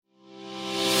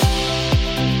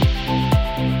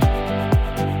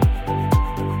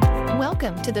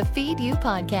to the Feed You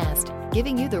podcast,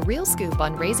 giving you the real scoop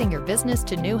on raising your business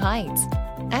to new heights.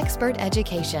 Expert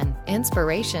education,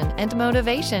 inspiration, and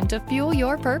motivation to fuel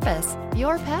your purpose,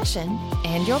 your passion,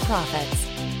 and your profits.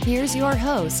 Here's your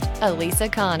host, Elisa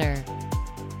Connor.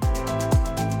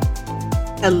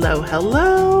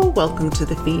 Hello. Welcome to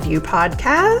the Feed You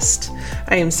podcast.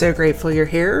 I am so grateful you're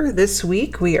here. This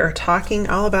week, we are talking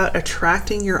all about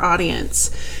attracting your audience.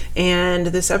 And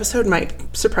this episode might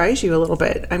surprise you a little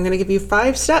bit. I'm going to give you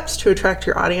 5 steps to attract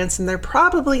your audience, and they're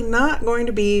probably not going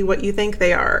to be what you think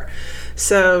they are.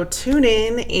 So tune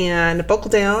in and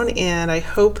buckle down, and I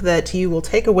hope that you will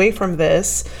take away from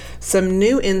this some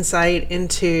new insight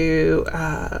into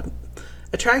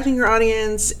attracting your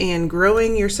audience and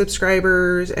growing your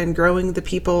subscribers and growing the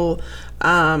people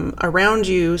around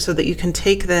you so that you can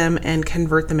take them and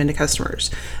convert them into customers.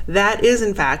 That is,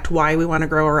 in fact, why we want to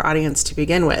grow our audience to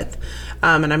begin with.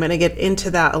 And I'm going to get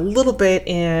into that a little bit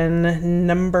in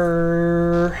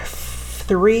number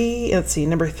 3. Let's see,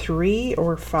 number 3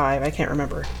 or 5. I can't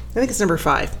remember. I think it's number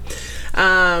 5.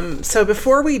 So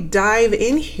before we dive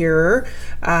in here,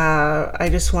 I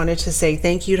just wanted to say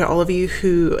thank you to all of you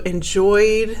who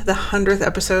enjoyed the 100th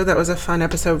episode. That was a fun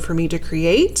episode for me to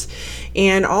create,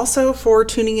 and also for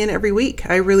tuning in every week.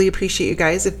 I really appreciate you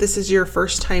guys. If this is your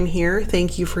first time here,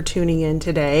 thank you for tuning in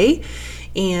today.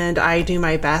 And I do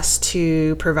my best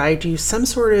to provide you some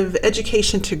sort of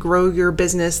education to grow your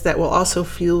business that will also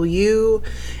fuel you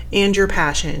and your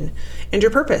passion and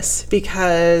your purpose.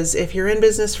 Because if you're in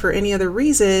business for any other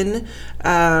reason,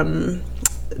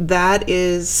 that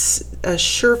is a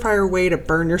surefire way to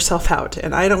burn yourself out.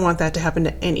 And I don't want that to happen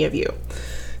to any of you.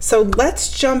 So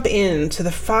let's jump into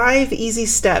the 5 easy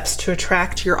steps to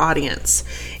attract your audience.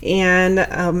 And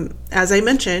as I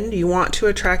mentioned, you want to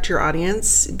attract your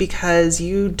audience because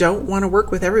you don't want to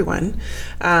work with everyone.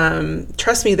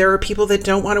 Trust me, there are people that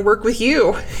don't want to work with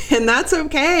you, and that's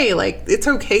okay. Like, it's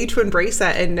okay to embrace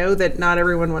that and know that not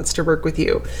everyone wants to work with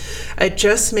you. It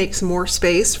just makes more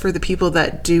space for the people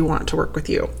that do want to work with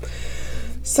you.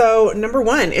 So number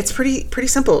 1, it's pretty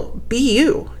simple. Be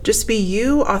you. Just be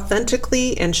you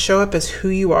authentically and show up as who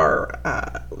you are.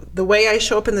 The way I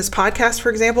show up in this podcast, for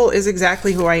example, is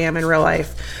exactly who I am in real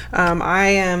life. I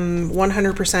am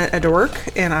 100% a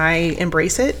dork, and I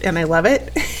embrace it and I love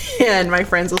it. And my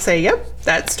friends will say, yep,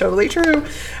 that's totally true.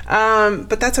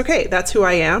 But that's okay. That's who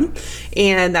I am.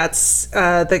 And that's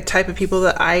the type of people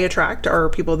that I attract are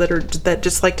people that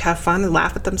just like to have fun and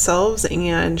laugh at themselves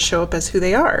and show up as who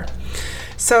they are.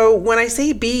 So when I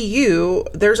say be you,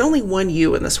 there's only one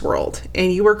you in this world,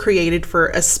 and you were created for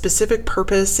a specific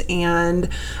purpose and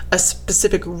a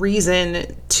specific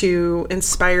reason to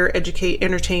inspire, educate,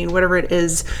 entertain, whatever it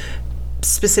is,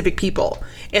 specific people.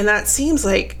 And that seems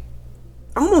like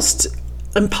almost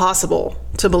impossible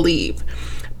to believe.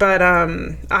 But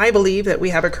I believe that we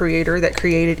have a creator that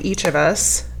created each of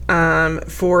us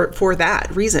for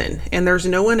that reason. And there's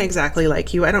no one exactly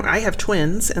like you. I have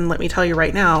twins, and let me tell you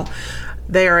right now,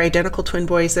 they are identical twin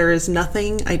boys. There is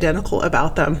nothing identical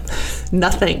about them.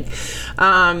 Nothing.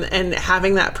 And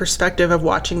having that perspective of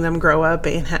watching them grow up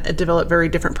and develop very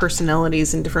different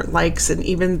personalities and different likes, and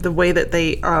even the way that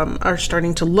they are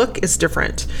starting to look is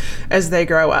different as they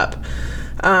grow up.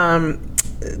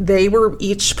 They were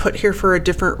each put here for a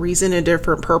different reason, a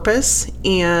different purpose,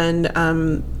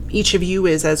 and each of you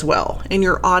is as well. And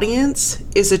your audience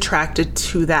is attracted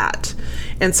to that.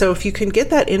 And so if you can get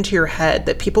that into your head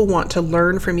that people want to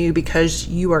learn from you because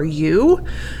you are you,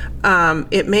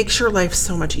 it makes your life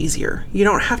so much easier. You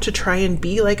don't have to try and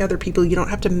be like other people. You don't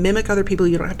have to mimic other people.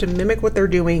 You don't have to mimic what they're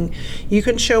doing. You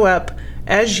can show up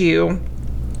as you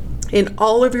in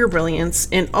all of your brilliance,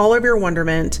 in all of your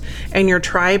wonderment, and your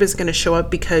tribe is going to show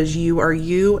up because you are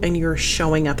you and you're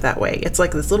showing up that way. It's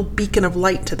like this little beacon of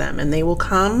light to them, and they will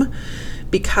come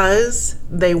because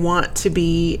they want to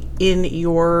be in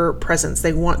your presence.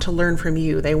 They want to learn from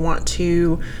you. They want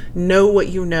to know what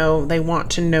you know. They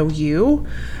want to know you,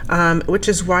 which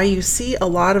is why you see a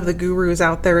lot of the gurus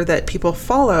out there that people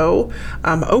follow.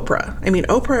 Oprah. I mean,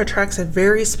 Oprah attracts a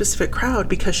very specific crowd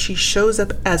because she shows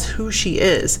up as who she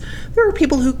is. There are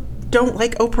people who don't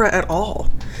like Oprah at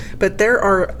all, but there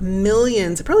are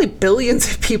millions, probably billions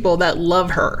of people that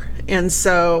love her. And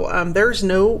so there's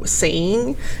no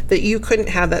saying that you couldn't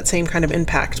have that same kind of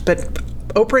impact. But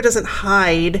Oprah doesn't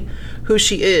hide who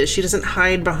she is. She doesn't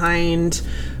hide behind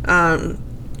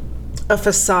a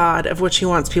facade of what she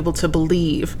wants people to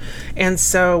believe. And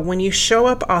so when you show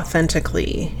up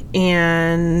authentically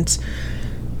and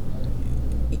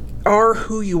are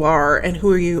who you are and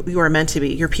who you are meant to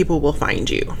be, your people will find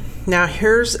you. Now,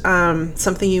 here's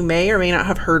something you may or may not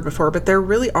have heard before, but there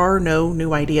really are no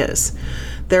new ideas.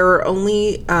 There are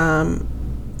only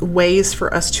ways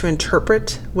for us to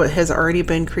interpret what has already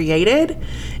been created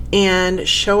and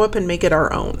show up and make it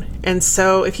our own. And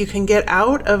so if you can get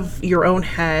out of your own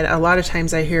head, a lot of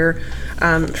times I hear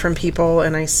from people,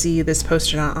 and I see this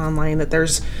posted online, that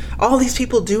there's all these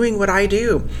people doing what I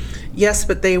do. Yes,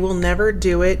 but they will never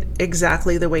do it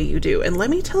exactly the way you do. And let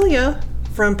me tell you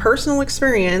from personal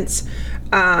experience,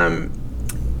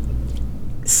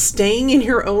 staying in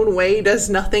your own way does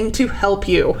nothing to help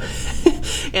you.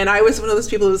 And I was one of those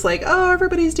people who was like, oh,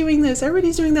 everybody's doing this,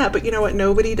 everybody's doing that. But you know what?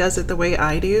 Nobody does it the way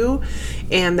I do.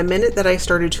 And the minute that I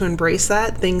started to embrace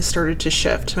that, things started to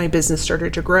shift. My business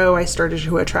started to grow. I started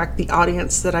to attract the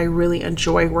audience that I really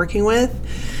enjoy working with.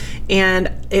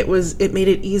 And it made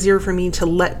it easier for me to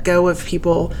let go of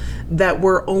people that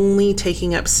were only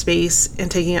taking up space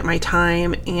and taking up my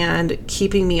time and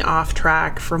keeping me off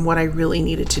track from what I really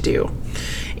needed to do.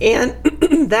 And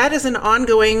that is an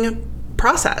ongoing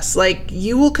process. Like,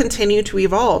 you will continue to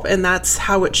evolve, and that's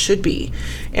how it should be.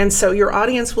 And so your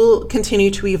audience will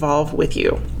continue to evolve with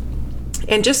you,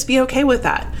 and just be okay with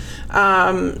that.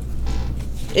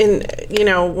 And you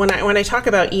know, when I talk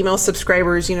about email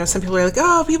subscribers, you know, some people are like,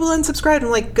 oh, people unsubscribed. I'm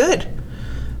like, good.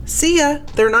 See ya.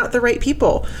 They're not the right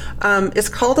people. It's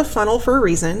called a funnel for a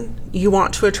reason. You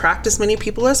want to attract as many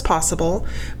people as possible,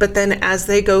 but then as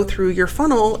they go through your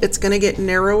funnel, it's going to get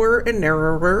narrower and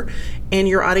narrower, and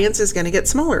your audience is going to get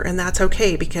smaller, and that's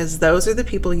okay, because those are the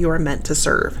people you are meant to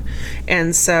serve.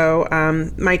 And so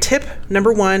my tip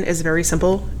number 1 is very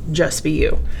simple: just be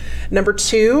you. Number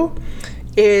 2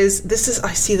 is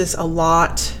I see this a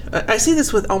lot. I see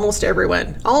this with almost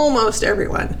everyone.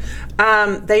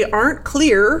 They aren't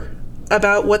clear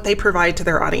about what they provide to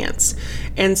their audience.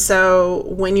 And so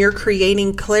when you're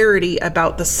creating clarity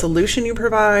about the solution you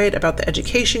provide, about the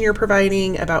education you're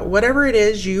providing, about whatever it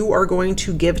is you are going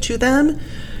to give to them,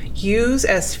 use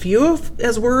as few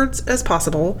as words as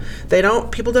possible.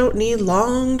 People don't need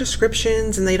long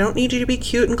descriptions, and they don't need you to be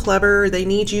cute and clever. They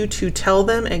need you to tell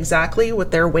them exactly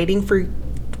what they're waiting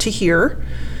to hear,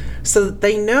 so that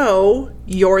they know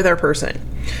you're their person.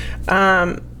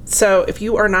 So if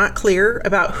you are not clear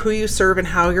about who you serve and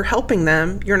how you're helping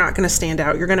them, you're not going to stand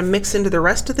out. You're going to mix into the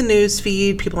rest of the news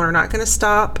feed. People are not going to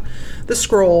stop the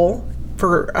scroll,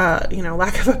 for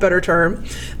lack of a better term.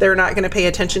 They're not going to pay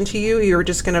attention to you. You're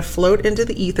just going to float into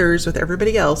the ethers with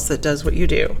everybody else that does what you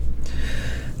do.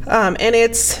 And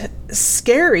it's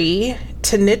scary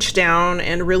to niche down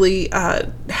and really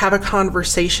have a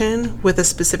conversation with a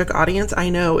specific audience. I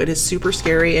know it is super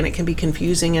scary, and it can be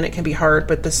confusing, and it can be hard,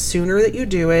 but the sooner that you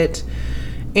do it,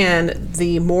 and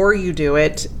the more you do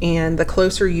it, and the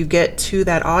closer you get to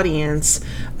that audience,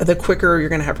 the quicker you're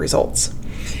going to have results.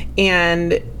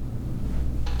 And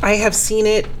I have seen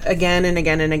it again and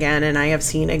again and again, and I have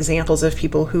seen examples of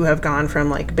people who have gone from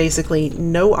like basically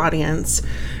no audience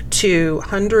to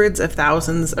hundreds of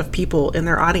thousands of people in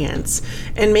their audience,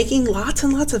 and making lots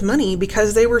and lots of money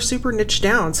because they were super niched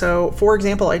down. So for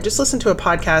example, I just listened to a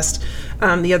podcast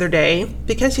the other day,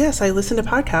 because yes, I listen to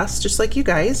podcasts just like you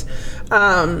guys.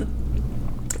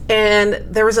 And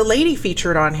there was a lady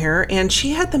featured on here, and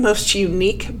she had the most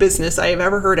unique business I have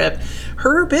ever heard of.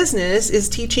 Her business is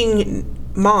teaching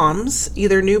moms,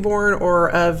 either newborn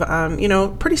or of,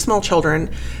 pretty small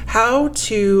children, how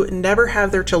to never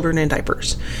have their children in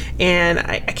diapers. And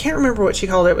I can't remember what she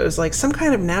called it. It was like some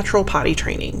kind of natural potty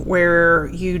training, where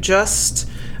you just,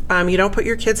 you don't put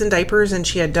your kids in diapers. And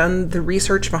she had done the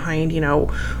research behind,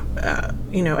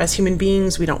 as human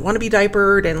beings, we don't want to be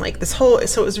diapered, and like this whole,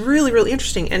 so it was really, really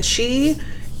interesting. And she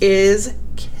is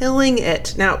killing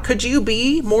it. Now, could you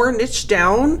be more niched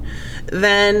down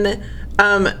than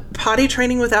potty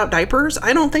training without diapers?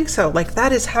 I don't think so. Like,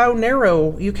 that is how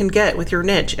narrow you can get with your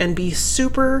niche and be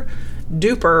super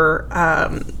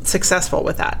duper successful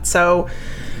with that. So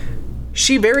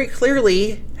she very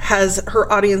clearly has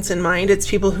her audience in mind. It's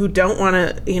people who don't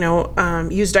want to,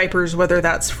 use diapers, whether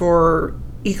that's for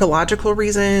ecological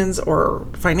reasons or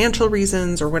financial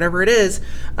reasons or whatever it is.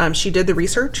 She did the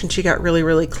research, and she got really,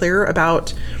 really clear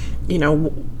about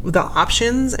the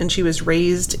options, and she was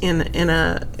raised in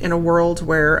a world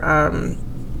where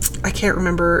I can't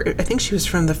remember, I think she was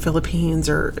from the Philippines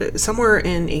or somewhere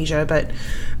in Asia, but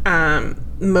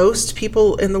most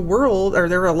people in the world, or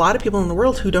there are a lot of people in the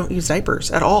world who don't use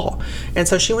diapers at all. And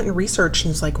so she went and researched,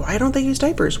 and was like, why don't they use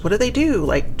diapers? What do they do?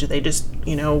 Like, do they just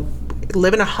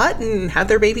live in a hut and have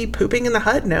their baby pooping in the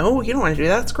hut? No, you don't want to do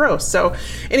that. That's gross. So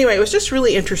anyway, it was just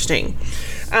really interesting.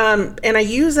 And I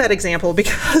use that example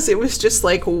because it was just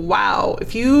like, wow,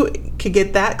 if you could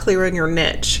get that clear in your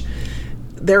niche,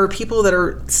 there are people that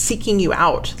are seeking you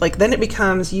out. Like, then it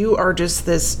becomes, you are just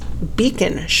this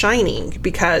beacon shining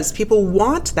because people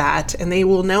want that and they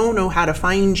will know how to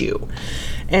find you.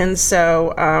 And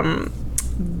so,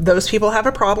 those people have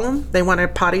a problem. They want to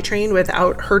potty train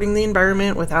without hurting the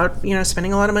environment, without,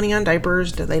 spending a lot of money on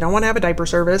diapers. They don't want to have a diaper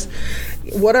service.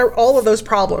 What are all of those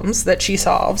problems that she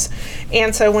solves?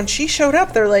 And so when she showed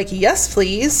up, they're like, yes,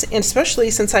 please. And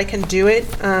especially since I can do it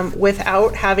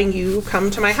without having you come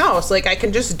to my house. Like, I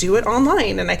can just do it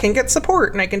online and I can get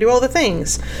support and I can do all the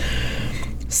things.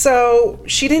 So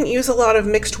she didn't use a lot of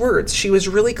mixed words. She was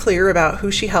really clear about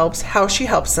who she helps, how she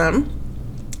helps them,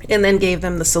 and then gave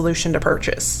them the solution to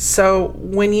purchase. So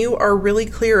when you are really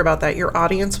clear about that, your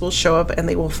audience will show up and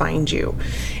they will find you.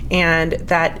 And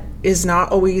that is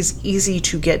not always easy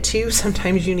to get to.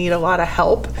 Sometimes you need a lot of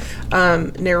help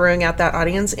narrowing out that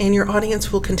audience, and your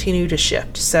audience will continue to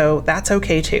shift. So that's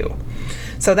okay too.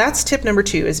 So that's tip number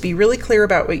 2, is be really clear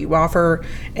about what you offer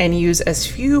and use as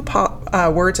few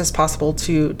words as possible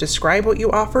to describe what you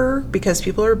offer, because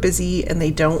people are busy and they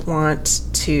don't want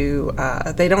to,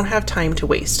 they don't have time to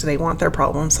waste. They want their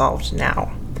problem solved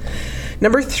now.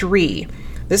 Number 3,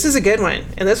 this is a good one,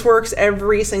 and this works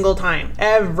every single time.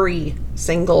 Every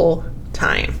single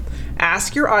time.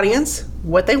 Ask your audience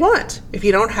what they want. If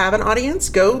you don't have an audience,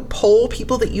 go poll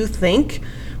people that you think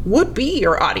would be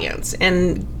your audience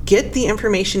and get the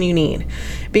information you need.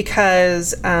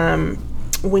 Because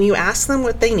when you ask them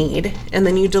what they need and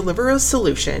then you deliver a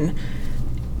solution,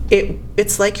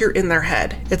 it's like you're in their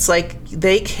head. It's like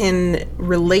they can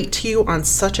relate to you on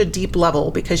such a deep level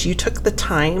because you took the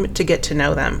time to get to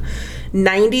know them.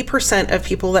 90% of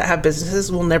people that have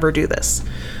businesses will never do this.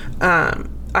 I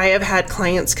have had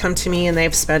clients come to me and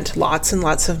they've spent lots and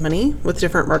lots of money with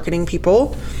different marketing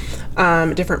people,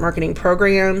 different marketing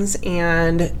programs,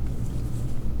 and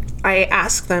I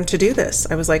asked them to do this.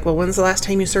 I was like, well, when's the last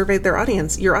time you surveyed your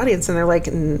audience? And they're like,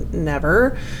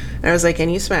 never. And I was like,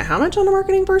 and you spent how much on a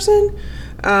marketing person?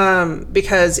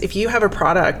 Because if you have a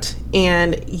product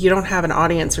and you don't have an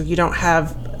audience, or you don't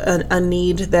have a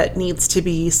need that needs to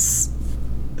be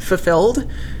fulfilled,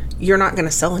 you're not going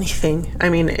to sell anything. I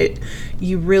mean,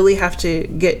 you really have to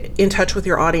get in touch with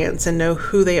your audience and know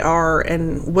who they are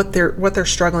and what they're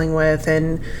struggling with,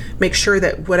 and make sure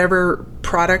that whatever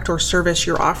product or service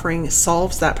you're offering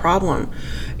solves that problem.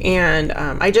 And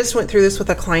I just went through this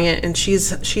with a client, and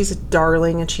she's a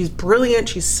darling, and she's brilliant,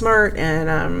 she's smart,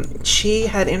 and she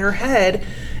had in her head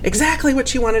exactly what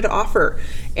she wanted to offer.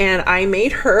 And I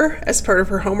made her, as part of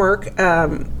her homework,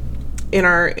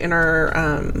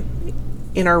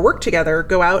 in our work together,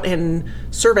 go out and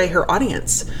survey her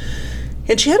audience.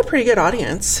 And she had a pretty good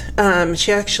audience.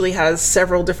 She actually has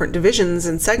several different divisions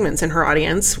and segments in her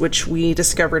audience, which we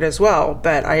discovered as well.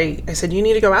 But I said, you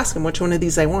need to go ask them which one of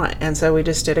these they want. And so we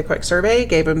just did a quick survey,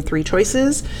 gave them 3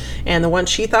 choices. And the one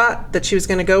she thought that she was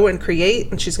going to go and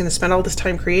create, and she's going to spend all this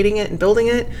time creating it and building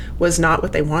it, was not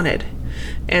what they wanted.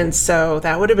 And so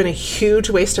that would have been a huge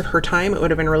waste of her time. It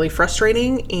would have been really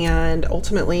frustrating. And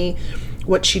ultimately,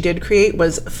 what she did create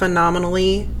was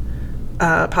phenomenally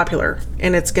popular,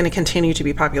 and it's going to continue to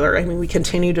be popular. I mean, we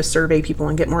continue to survey people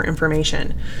and get more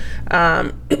information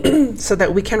so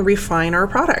that we can refine our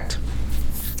product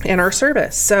and our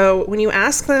service. So when you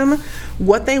ask them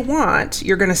what they want,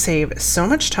 you're going to save so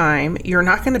much time. You're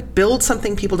not going to build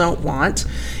something people don't want,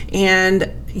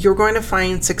 and you're going to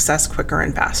find success quicker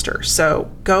and faster.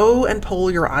 So go and poll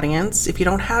your audience. If you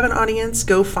don't have an audience,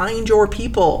 go find your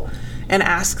people and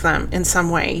ask them in some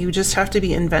way. You just have to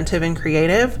be inventive and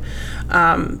creative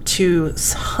to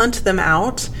hunt them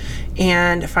out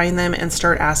and find them and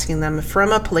start asking them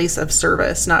from a place of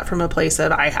service, not from a place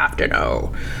of I have to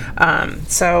know.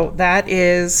 So that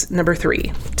is number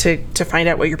 3, to find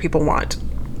out what your people want.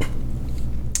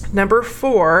 Number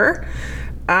 4,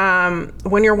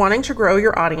 when you're wanting to grow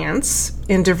your audience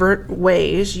in different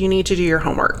ways, you need to do your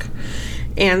homework.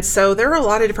 And so there are a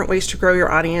lot of different ways to grow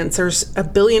your audience. There's a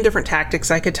billion different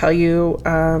tactics I could tell you.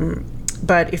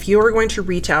 But if you are going to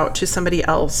reach out to somebody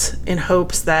else in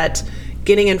hopes that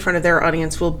getting in front of their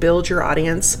audience will build your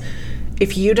audience,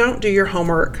 if you don't do your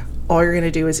homework, all you're going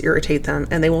to do is irritate them,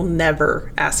 and they will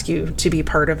never ask you to be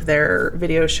part of their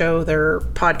video show, their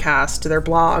podcast, their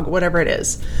blog, whatever it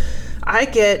is. I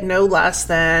get no less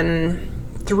than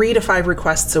 3 to 5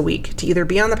 requests a week to either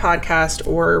be on the podcast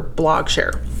or blog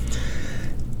share.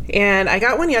 And I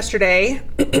got one yesterday,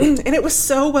 and it was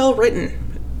so well written.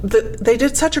 They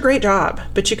did such a great job,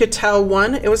 but you could tell,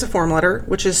 one, it was a form letter,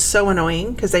 which is so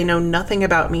annoying because they know nothing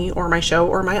about me or my show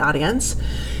or my audience.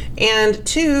 And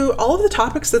two, all of the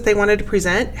topics that they wanted to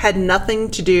present had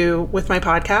nothing to do with my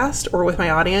podcast or with my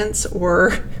audience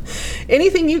or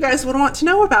anything you guys would want to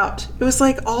know about. It was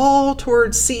like all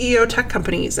towards CEO tech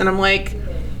companies. And I'm like,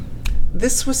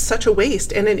 this was such a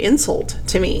waste and an insult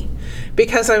to me,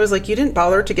 because I was like, you didn't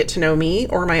bother to get to know me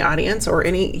or my audience or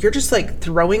you're just like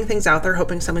throwing things out there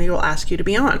hoping somebody will ask you to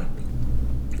be on.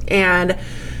 And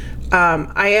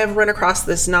I have run across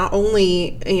this not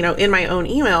only, in my own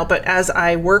email, but as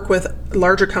I work with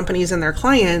larger companies and their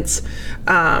clients,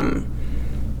 I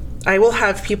will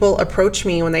have people approach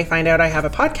me when they find out I have a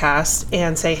podcast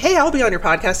and say, hey, I'll be on your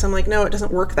podcast. I'm like, no, it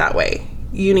doesn't work that way.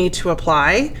 You need to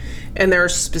apply, and there are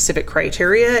specific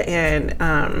criteria.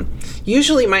 And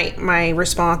usually my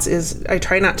response is, I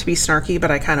try not to be snarky, but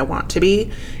I kind of want to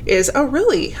be, is, oh,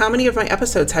 really? How many of my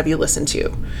episodes have you listened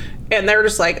to? And they're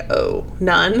just like, oh,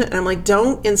 none. And I'm like,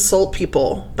 don't insult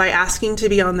people by asking to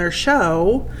be on their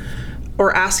show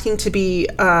or asking to be,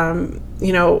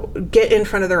 get in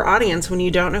front of their audience when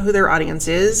you don't know who their audience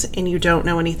is and you don't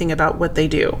know anything about what they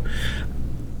do.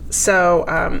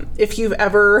 So if you've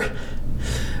ever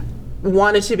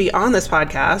wanted to be on this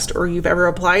podcast or you've ever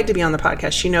applied to be on the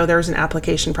podcast, there's an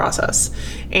application process,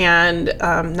 and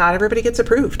not everybody gets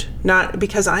approved. Not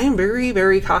because I am very,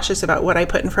 very cautious about what I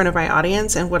put in front of my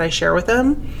audience and what I share with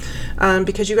them,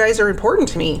 because you guys are important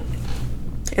to me.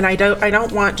 And I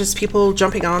don't want just people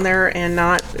jumping on there and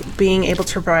not being able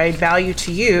to provide value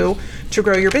to you to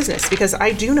grow your business, because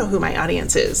I do know who my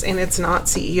audience is, and it's not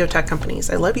CEO tech companies.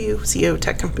 I love you, CEO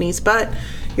tech companies, but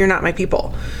you're not my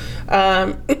people.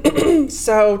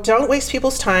 So don't waste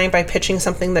people's time by pitching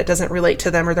something that doesn't relate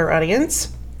to them or their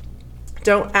audience.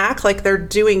 Don't act like they're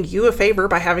doing you a favor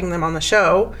by having them on the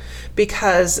show,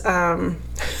 because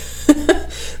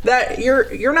that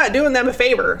you're not doing them a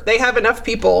favor. They have enough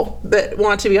people that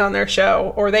want to be on their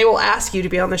show, or they will ask you to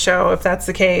be on the show if that's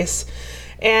the case.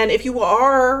 And if you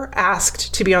are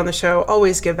asked to be on the show,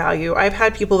 always give value. I've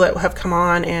had people that have come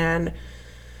on and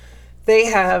they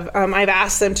have, I've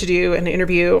asked them to do an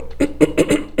interview,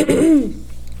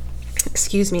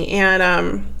 excuse me,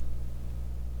 and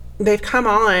they've come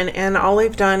on and all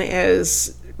they've done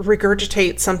is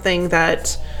regurgitate something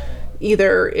that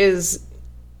either is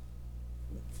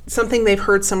something they've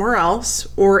heard somewhere else,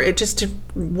 or it just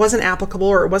wasn't applicable,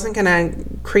 or it wasn't going to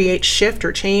create shift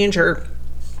or change or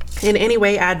in any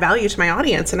way add value to my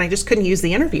audience, and I just couldn't use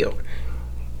the interview.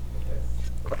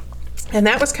 And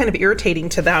that was kind of irritating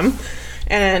to them.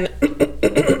 And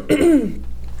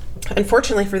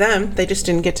unfortunately for them, they just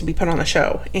didn't get to be put on the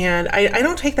show. And I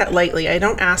don't take that lightly. I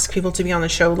don't ask people to be on the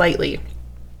show lightly.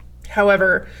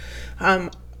 However,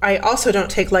 I also don't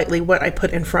take lightly what I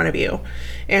put in front of you.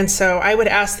 And so I would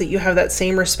ask that you have that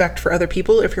same respect for other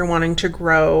people if you're wanting to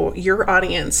grow your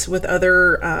audience with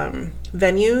other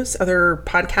venues, other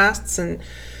podcasts. And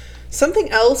something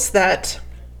else that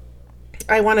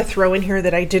I want to throw in here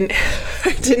that I didn't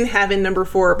have in number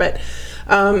 4, but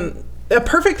a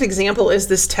perfect example is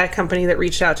this tech company that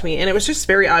reached out to me, and it was just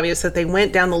very obvious that they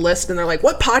went down the list and they're like,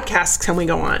 what podcasts can we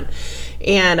go on?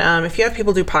 And if you have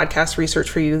people do podcast research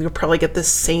for you, you'll probably get this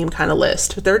same kind of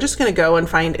list, but they're just going to go and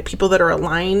find people that are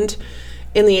aligned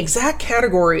in the exact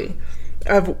category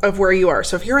of where you are.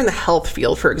 So if you're in the health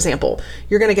field, for example,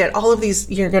 you're going to get all of these,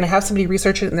 you're going to have somebody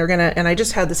research it, and and I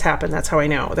just had this happen. That's how I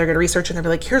know. They're going to research it and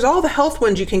they'll be like, here's all the health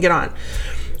ones you can get on.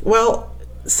 Well,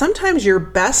 sometimes your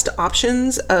best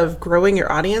options of growing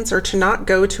your audience are to not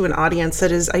go to an audience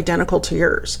that is identical to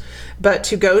yours, but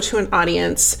to go to an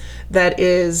audience that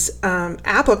is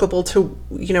applicable to,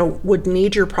 would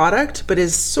need your product, but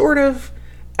is sort of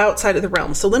outside of the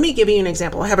realm. So let me give you an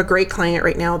example. I have a great client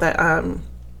right now that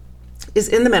is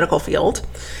in the medical field,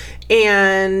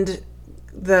 and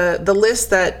the list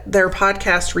that their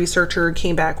podcast researcher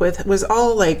came back with was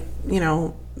all like,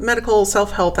 medical,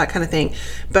 self-help, that kind of thing.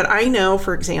 But I know,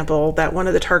 for example, that one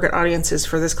of the target audiences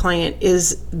for this client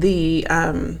is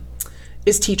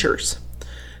teachers.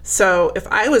 So if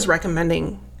I was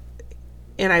recommending,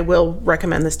 and I will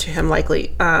recommend this to him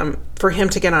likely, for him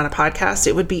to get on a podcast,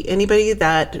 it would be anybody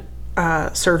that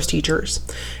serves teachers.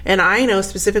 And I know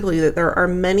specifically that there are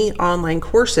many online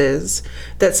courses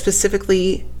that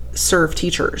specifically serve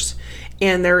teachers.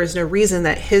 And there is no reason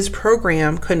that his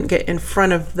program couldn't get in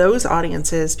front of those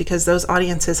audiences, because those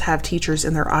audiences have teachers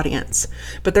in their audience.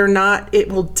 But they're not,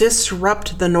 it will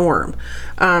disrupt the norm.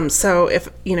 So if,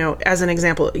 as an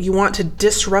example, you want to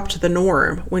disrupt the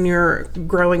norm when you're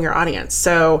growing your audience.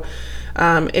 So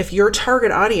if your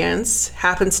target audience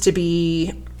happens to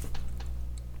be,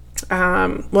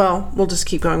 we'll just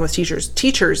keep going with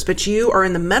teachers, but you are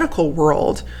in the medical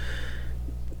world,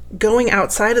 going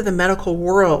outside of the medical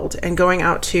world and going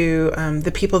out to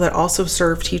the people that also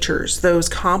serve teachers, those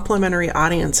complementary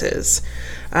audiences,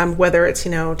 whether it's,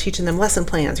 teaching them lesson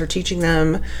plans or teaching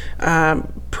them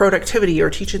productivity or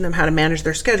teaching them how to manage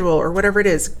their schedule or whatever it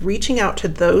is, reaching out to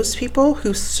those people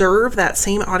who serve that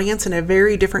same audience in a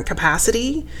very different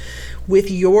capacity with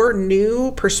your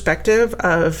new perspective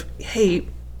of, hey,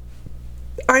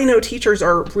 I know teachers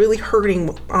are really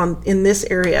hurting in this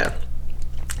area.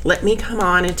 Let me come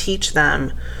on and teach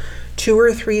them 2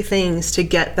 or 3 things to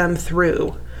get them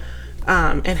through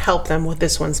and help them with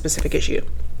this one specific issue.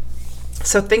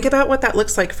 So think about what that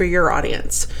looks like for your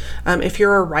audience. If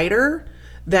you're a writer,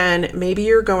 then maybe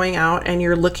you're going out and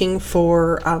you're looking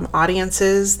for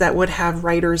audiences that would have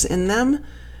writers in them,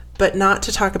 but not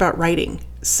to talk about writing.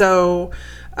 So,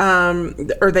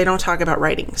 or they don't talk about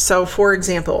writing. So for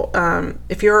example,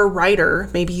 if you're a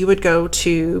writer, maybe you would go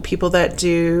to people that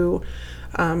do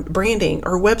branding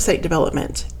or website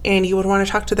development, and you would want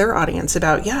to talk to their audience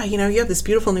about, you have this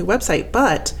beautiful new website,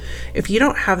 but if you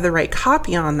don't have the right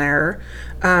copy on there,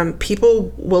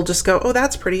 people will just go, oh,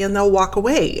 that's pretty, and they'll walk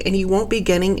away, and you won't be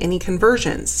getting any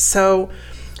conversions. So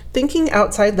thinking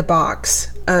outside the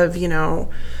box of,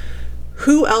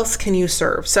 who else can you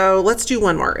serve? So let's do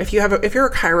one more. If you're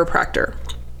a chiropractor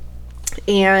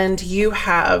and you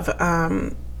have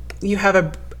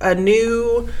a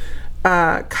new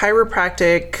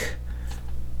chiropractic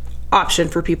option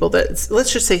for people that,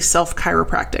 let's just say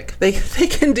self-chiropractic. They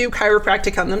can do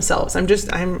chiropractic on themselves.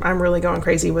 I'm really going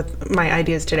crazy with my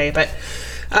ideas today, but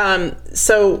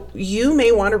so you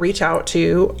may want to reach out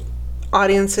to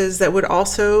audiences that would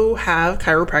also have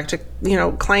chiropractic,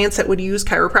 clients that would use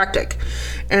chiropractic.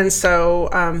 And so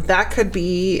that could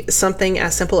be something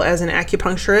as simple as an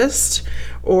acupuncturist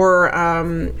or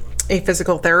a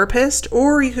physical therapist,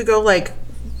 or you could go like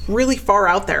really far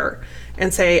out there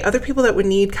and say other people that would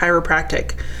need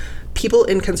chiropractic, people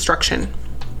in construction,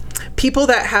 people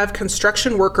that have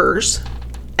construction workers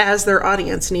as their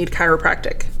audience need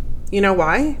chiropractic. You know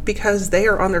why? Because they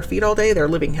are on their feet all day. They're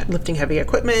lifting heavy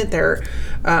equipment.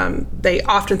 They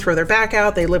often throw their back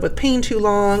out. They live with pain too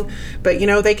long. But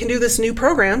they can do this new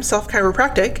program,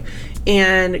 self-chiropractic,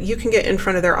 and you can get in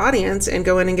front of their audience and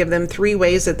go in and give them 3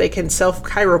 ways that they can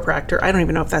self-chiropractor. I don't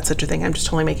even know if that's such a thing. I'm just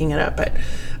totally making it up. But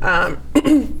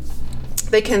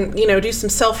they can, do some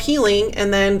self-healing,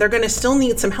 and then they're going to still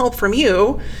need some help from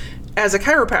you as a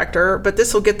chiropractor, but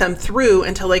this will get them through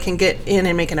until they can get in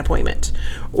and make an appointment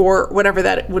or whatever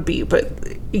that would be. But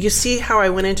you see how I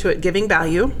went into it, giving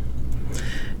value,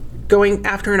 going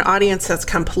after an audience that's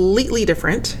completely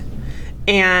different,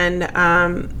 and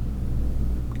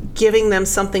giving them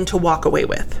something to walk away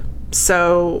with.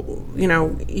 So,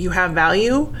 you have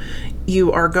value.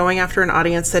 You are going after an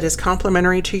audience that is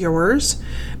complementary to yours,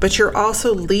 but you're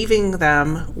also leaving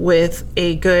them with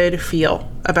a good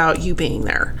feel about you being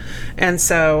there. And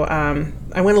so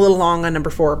I went a little long on number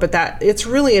 4, but that it's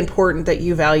really important that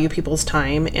you value people's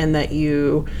time, and that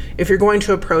if you're going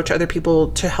to approach other people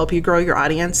to help you grow your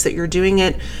audience, that you're doing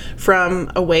it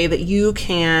from a way that you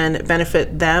can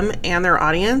benefit them and their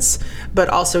audience, but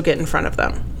also get in front of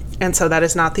them. And so that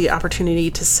is not the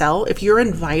opportunity to sell. If you're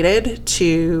invited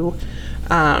to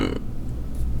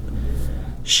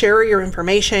share your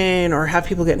information or have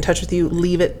people get in touch with you,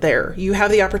 leave it there. You have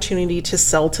the opportunity to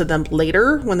sell to them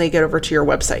later when they get over to your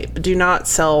website, but do not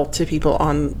sell to people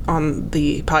on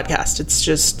the podcast. It's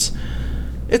just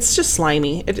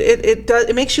slimy.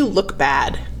 It makes you look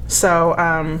bad. So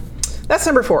that's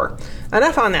number 4.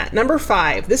 Enough on that. Number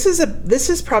 5. This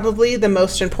is probably the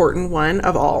most important one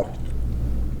of all.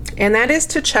 And that is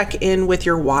to check in with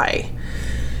your why.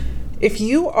 If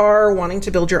you are wanting to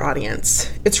build your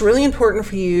audience, it's really important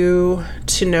for you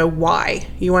to know why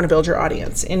you want to build your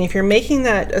audience. And if you're making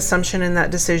that assumption and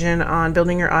that decision on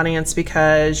building your audience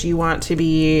because you want to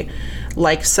be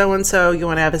like so-and-so, you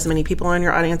want to have as many people in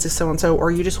your audience as so-and-so, or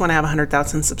you just want to have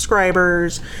 100,000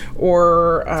 subscribers,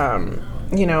 or,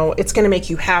 it's going to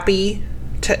make you happy.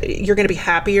 You're going to be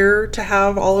happier to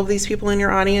have all of these people in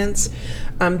your audience.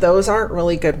 Those aren't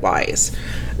really good whys.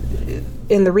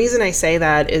 And the reason I say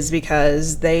that is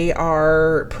because they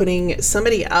are putting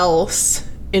somebody else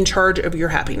in charge of your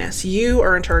happiness. You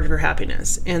are in charge of your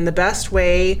happiness. And the best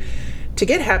way to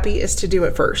get happy is to do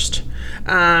it first.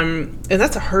 And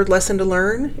that's a hard lesson to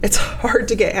learn. It's hard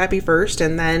to get happy first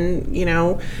and then,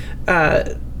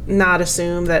 not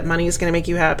assume that money is going to make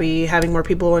you happy. Having more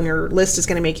people on your list is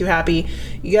going to make you happy.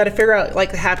 You got to figure out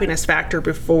the happiness factor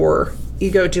before you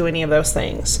go do any of those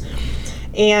things.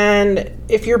 And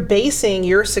if you're basing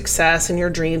your success and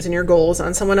your dreams and your goals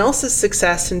on someone else's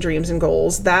success and dreams and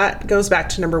goals, that goes back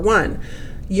to number 1.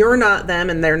 You're not them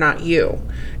and they're not you.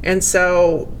 And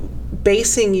so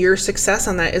basing your success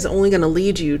on that is only going to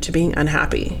lead you to being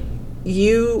unhappy.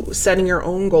 You setting your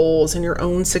own goals and your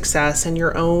own success and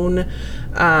your own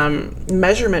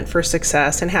measurement for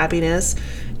success and happiness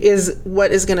is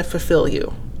what is going to fulfill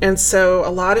you. And so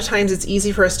a lot of times it's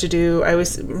easy for us to do.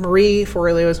 Marie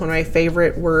Forleo is one of my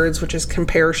favorite words, which is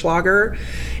Comparerschlager.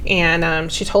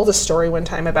 And she told a story one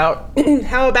time about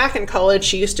how back in college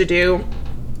she used to do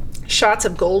shots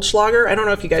of Goldschlager. I don't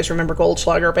know if you guys remember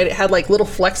Goldschlager, but it had like little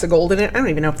flecks of gold in it. I don't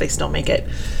even know if they still make it.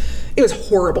 It was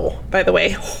horrible, by the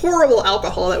way. Horrible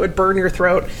alcohol that would burn your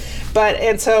throat.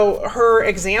 And so her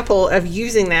example of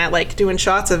using that, like doing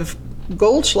shots of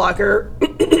Goldschlager,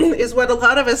 is what a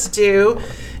lot of us do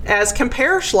as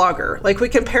Comparerschlager. Like we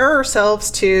compare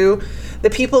ourselves to the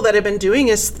people that have been doing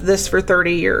this for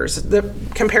 30 years.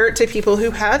 Compare it to people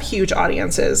who have huge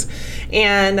audiences.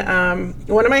 And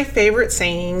one of my favorite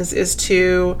sayings is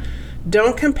to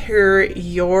don't compare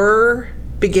your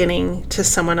beginning to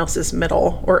someone else's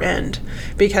middle or end,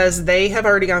 because they have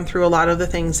already gone through a lot of the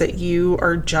things that you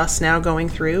are just now going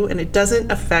through, and it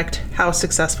doesn't affect how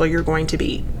successful you're going to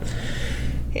be.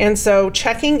 And so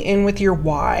checking in with your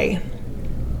why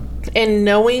and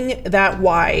knowing that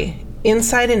why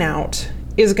inside and out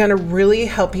is going to really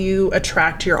help you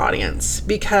attract your audience,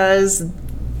 because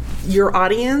your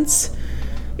audience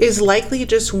is likely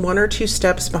just 1 or 2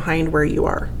 steps behind where you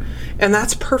are. And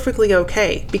that's perfectly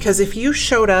okay, because if you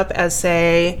showed up as,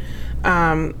 say,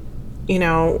 Dr.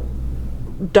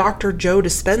 Joe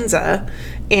Dispenza,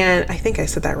 and I think I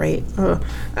said that right,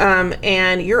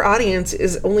 and your audience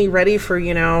is only ready for,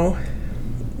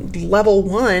 level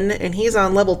 1 and he's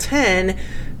on level 10,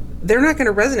 they're not going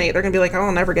to resonate. They're going to be like, oh,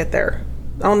 I'll never get there.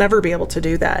 I'll never be able to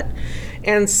do that.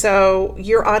 And so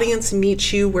your audience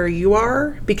meets you where you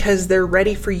are because they're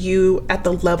ready for you at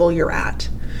the level you're at.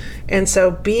 And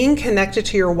so being connected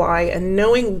to your why and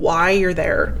knowing why you're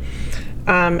there.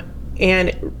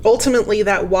 And ultimately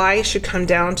that why should come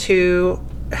down to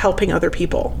helping other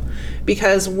people.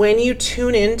 Because when you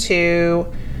tune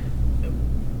into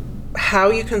how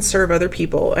you can serve other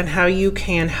people and how you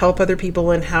can help other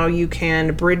people and how you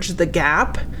can bridge the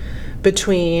gap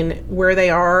between where they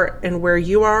are and where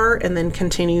you are, and then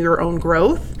continue your own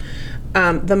growth,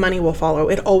 the money will follow.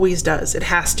 It always does. It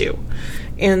has to.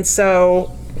 And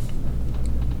so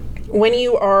when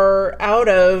you are out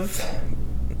of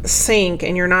sync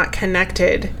and you're not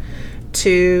connected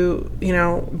to,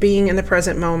 being in the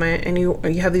present moment, and you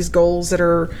have these goals that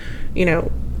are,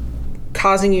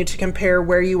 causing you to compare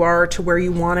where you are to where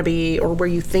you want to be or where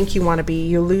you think you want to be,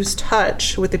 you lose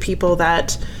touch with the people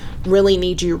that really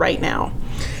need you right now.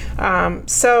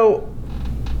 So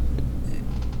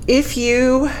if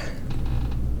you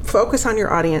focus on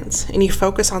your audience and you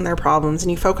focus on their problems and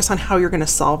you focus on how you're going to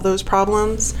solve those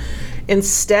problems,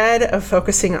 instead of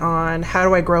focusing on how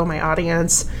do I grow my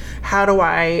audience, how do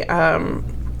I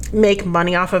make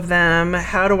money off of them,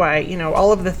 how do I,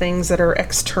 all of the things that are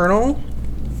external,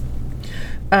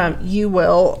 you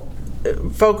will,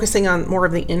 focusing on more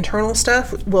of the internal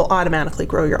stuff will automatically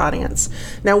grow your audience.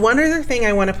 Now, one other thing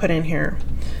I want to put in here,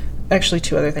 actually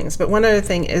 2 other things, but one other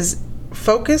thing is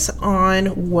focus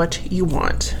on what you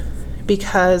want.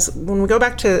 Because when we go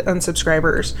back to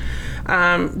unsubscribers,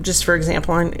 just for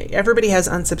example, everybody has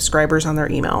unsubscribers on their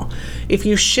email. If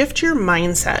you shift your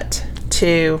mindset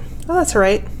to, oh, that's all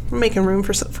right, I'm making room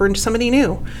for somebody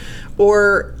new,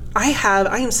 or I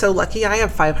am so lucky. I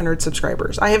have 500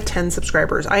 subscribers. I have 10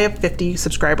 subscribers. I have 50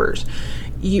 subscribers.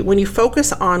 When you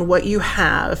focus on what you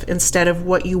have instead of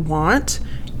what you want,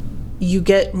 you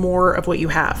get more of what you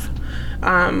have.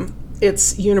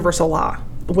 It's universal law.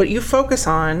 What you focus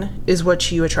on is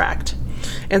what you attract.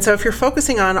 And so if you're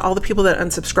focusing on all the people that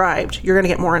unsubscribed, you're going to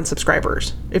get more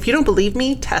unsubscribers. If you don't believe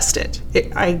me, test it.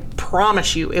 I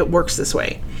promise you it works this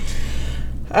way.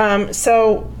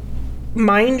 So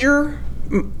mind your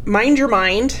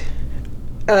mind,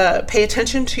 pay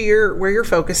attention to where you're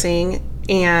focusing,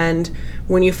 and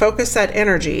when you focus that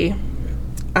energy,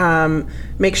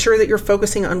 make sure that you're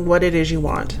focusing on what it is you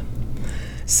want.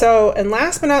 So, and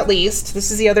last but not least,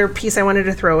 this is the other piece I wanted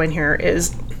to throw in here,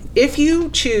 is if you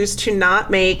choose to not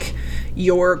make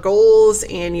your goals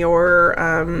and your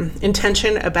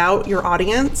intention about your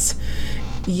audience,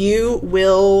 you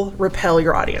will repel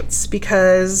your audience,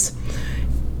 because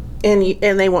and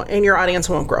your audience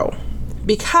won't grow,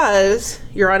 because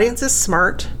your audience is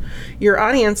smart, your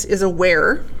audience is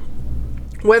aware,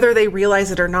 whether they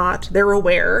realize it or not. They're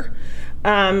aware.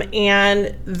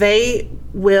 And they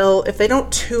will, if they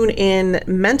don't tune in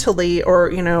mentally or,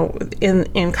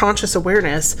 in conscious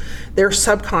awareness, their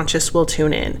subconscious will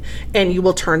tune in and you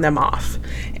will turn them off.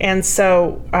 And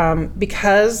so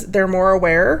because they're more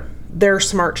aware, they're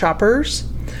smart shoppers,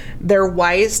 they're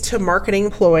wise to marketing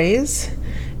ploys,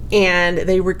 and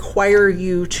they require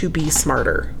you to be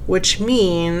smarter, which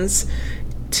means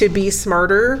to be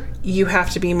smarter, you have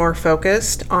to be more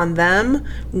focused on them,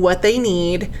 what they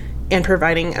need, and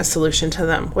providing a solution to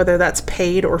them, whether that's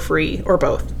paid or free or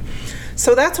both.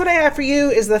 So that's what I have for you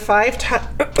is the five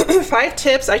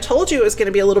tips. I told you it was going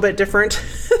to be a little bit different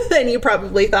than you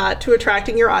probably thought to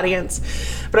attracting your audience.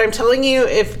 But I'm telling you,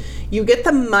 if you get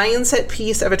the mindset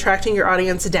piece of attracting your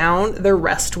audience down, the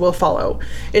rest will follow.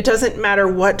 It doesn't matter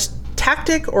what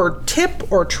tactic or tip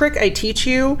or trick I teach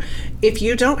you. If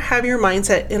you don't have your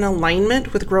mindset in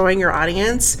alignment with growing your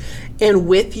audience and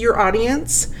with your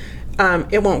audience,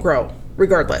 it won't grow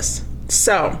regardless.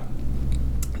 So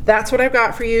that's what I've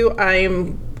got for you.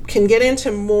 I can get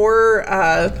into more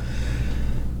of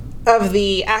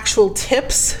the actual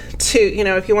tips to,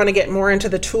 if you want to get more into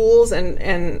the tools and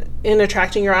in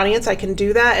attracting your audience, I can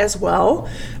do that as well.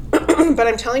 But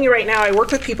I'm telling you right now, I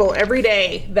work with people every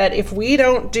day that if we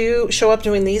don't show up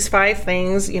doing these 5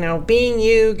 things, being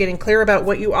you, getting clear about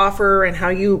what you offer and how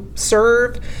you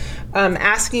serve,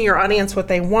 asking your audience what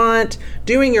they want,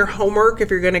 doing your homework if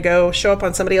you're going to go show up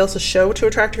on somebody else's show to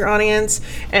attract your audience,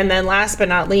 and then last but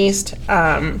not least,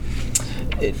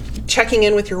 checking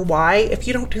in with your why. If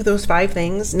you don't do those 5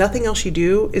 things, nothing else you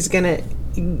do is going to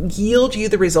yield you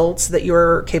the results that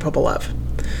you're capable of.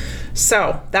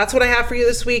 So that's what I have for you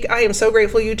this week. I am so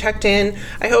grateful you checked in.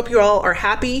 I hope you all are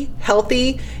happy,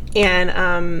 healthy,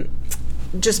 and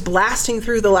just blasting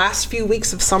through the last few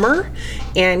weeks of summer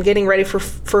and getting ready for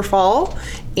fall.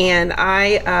 And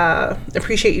I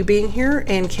appreciate you being here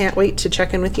and can't wait to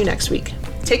check in with you next week.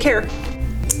 Take care.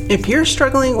 If you're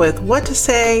struggling with what to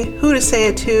say, who to say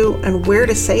it to, and where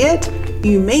to say it,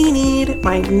 you may need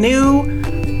my new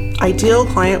Ideal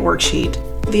Client Worksheet.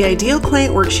 The Ideal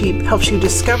Client Worksheet helps you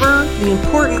discover the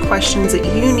important questions that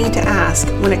you need to ask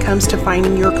when it comes to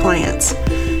finding your clients.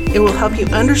 It will help you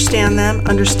understand them,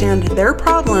 understand their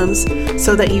problems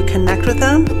so that you connect with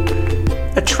them,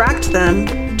 attract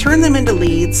them, turn them into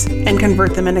leads, and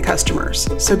convert them into customers.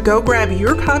 So go grab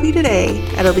your copy today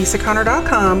at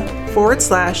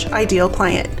elisaconnor.com/ideal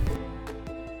client.